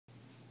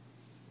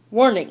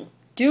Warning,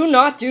 do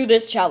not do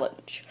this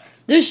challenge.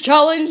 This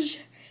challenge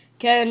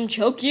can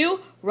choke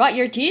you, rot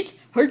your teeth,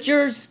 hurt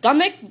your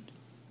stomach,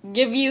 hurt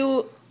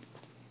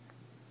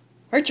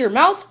your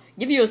mouth,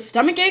 give you a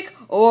stomach ache,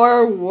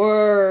 or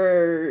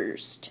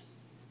worst.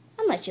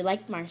 Unless you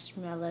like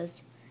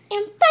marshmallows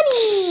and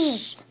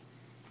bunnies.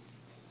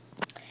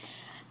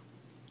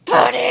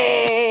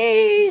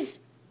 Bunnies!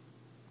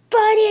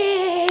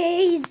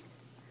 Bunnies!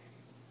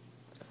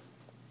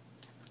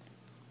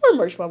 Or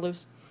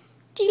marshmallows.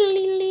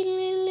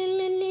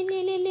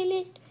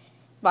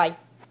 Bye.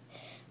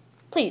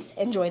 Please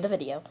enjoy the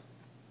video.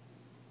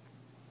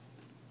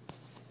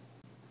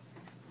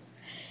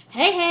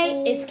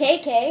 Hey, it's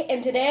KK,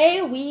 and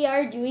today we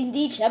are doing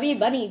the Chubby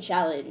Bunny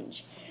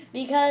Challenge.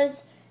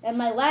 Because in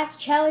my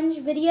last challenge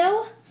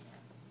video,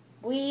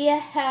 we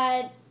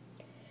had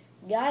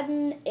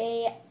gotten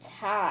a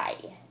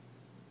tie.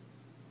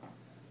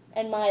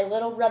 And my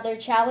little brother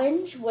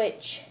challenge,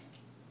 which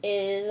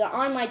is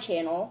on my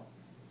channel,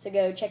 so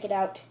go check it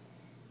out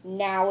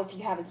now if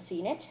you haven't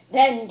seen it.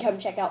 Then come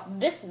check out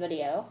this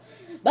video.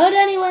 But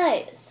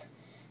anyways,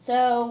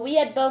 so we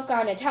had both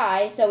gotten a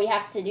tie, so we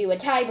have to do a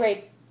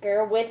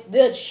tiebreaker with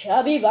the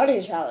Chubby Bunny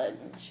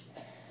Challenge.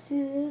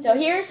 So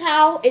here's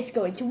how it's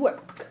going to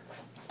work.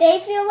 They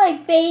feel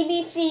like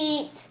baby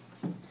feet.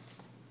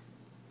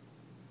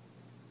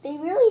 They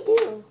really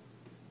do.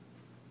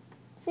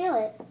 Feel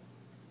it.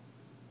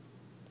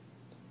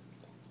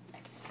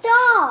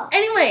 Stop!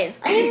 Anyways,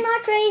 I am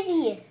not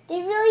crazy.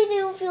 They really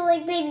do feel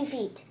like baby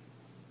feet.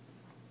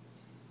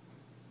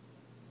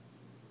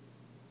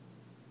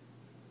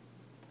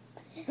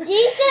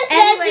 She's just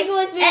messing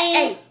with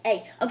me.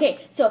 Hey. Okay,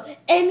 so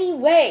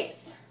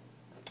anyways.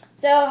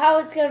 So how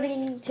it's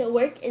going to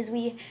work is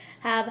we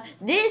have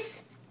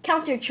this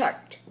counter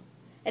chart.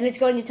 And it's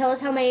going to tell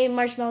us how many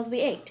marshmallows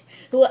we ate.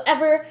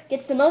 Whoever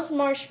gets the most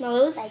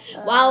marshmallows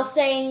while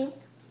saying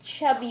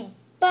Chubby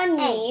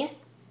Bunny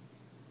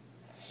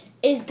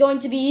is going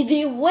to be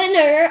the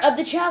winner of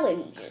the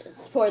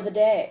challenges for the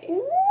day.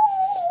 Ooh.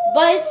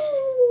 But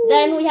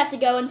then we have to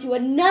go into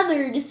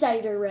another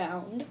decider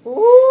round.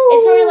 Ooh.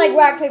 It's sort of like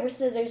rock, paper,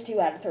 scissors, 2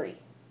 out of 3.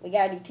 We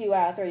gotta do 2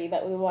 out of 3,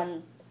 but we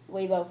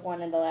both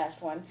won in the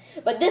last one.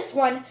 But this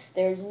one,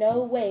 there's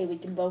no way we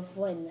can both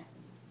win.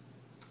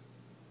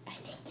 I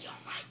think you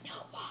might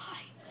know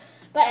why.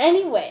 But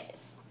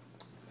anyways,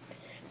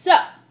 so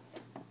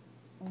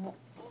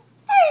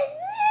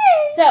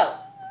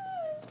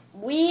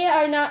we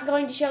are not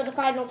going to show the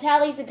final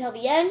tallies until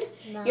the end.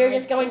 You're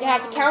just going to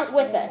have to count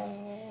with us.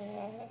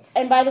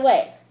 And by the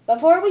way,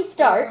 before we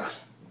start,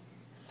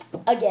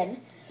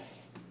 again,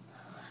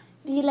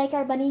 do you like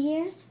our bunny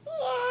ears?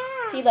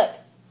 Yeah. See, look.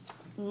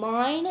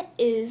 Mine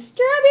is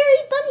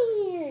strawberry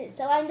bunny ears.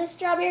 So I'm the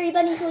strawberry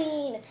bunny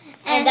queen.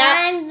 And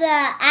I'm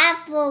the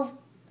apple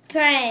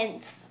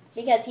prince.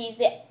 Because he's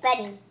the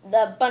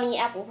bunny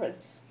apple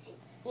prince.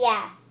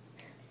 Yeah.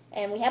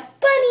 And we have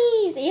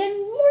bunnies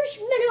and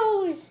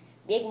marshmallows.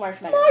 Big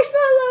marshmallows.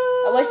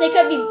 Marshmallows. I wish they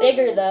could be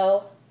bigger,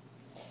 though.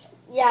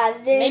 Yeah.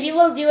 Maybe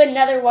we'll do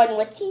another one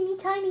with teeny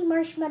tiny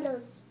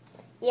marshmallows.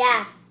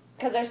 Yeah.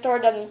 Because our store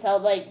doesn't sell,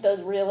 like,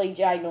 those really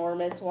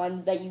ginormous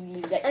ones that you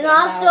use at And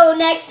also,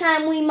 next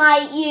time we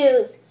might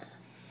use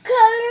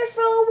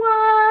colorful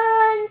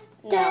ones.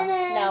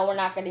 No, we're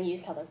not going to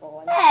use colorful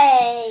ones.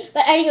 Hey.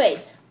 But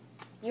anyways,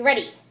 you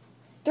ready?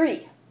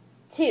 3,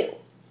 2,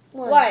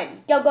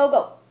 1. Go, go,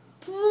 go.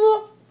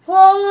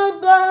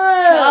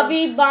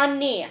 Chubby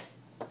Bunny.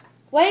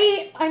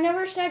 Wait, I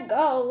never said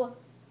go.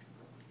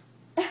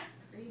 3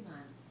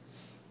 months.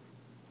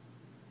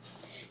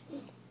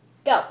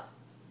 Go.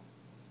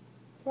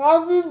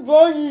 Chubby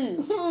Bunny.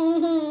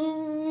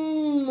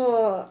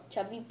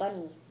 Chubby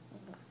Bunny.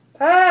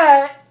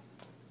 Hey.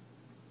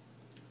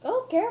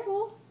 Oh,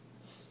 careful.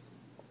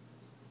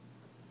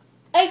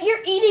 Hey,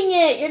 you're eating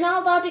it. You're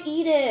not allowed to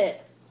eat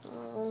it.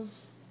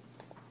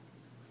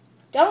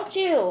 Don't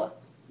chew.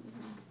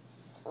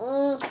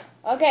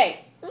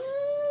 Okay.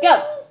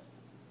 Go.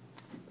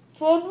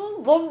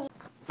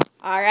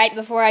 Alright,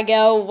 before I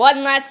go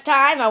one last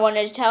time, I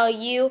wanted to tell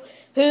you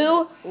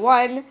who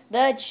won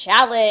the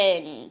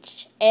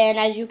challenge. And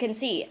as you can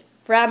see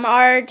from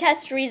our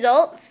test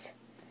results,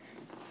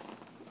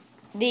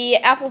 the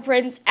Apple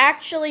Prince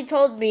actually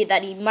told me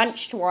that he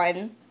munched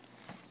one.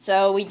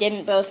 So we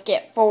didn't both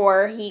get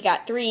 4. He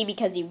got 3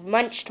 because he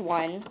munched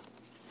one.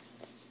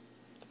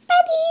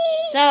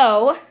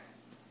 So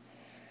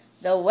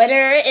the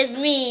winner is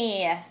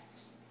me.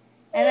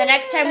 And the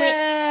next time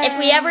if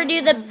we ever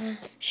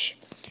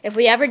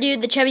do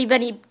the Chubby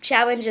Bunny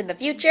Challenge in the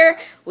future,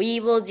 we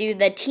will do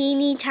the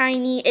teeny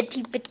tiny,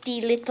 itty bitty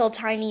little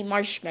tiny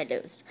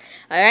marshmallows.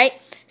 Alright?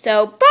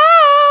 So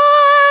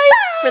bye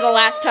for the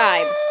last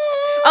time.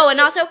 Oh, and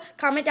also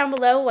comment down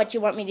below what you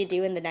want me to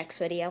do in the next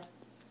video.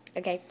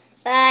 Okay?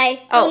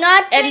 Bye. Oh,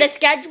 and the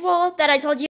schedule that I told you.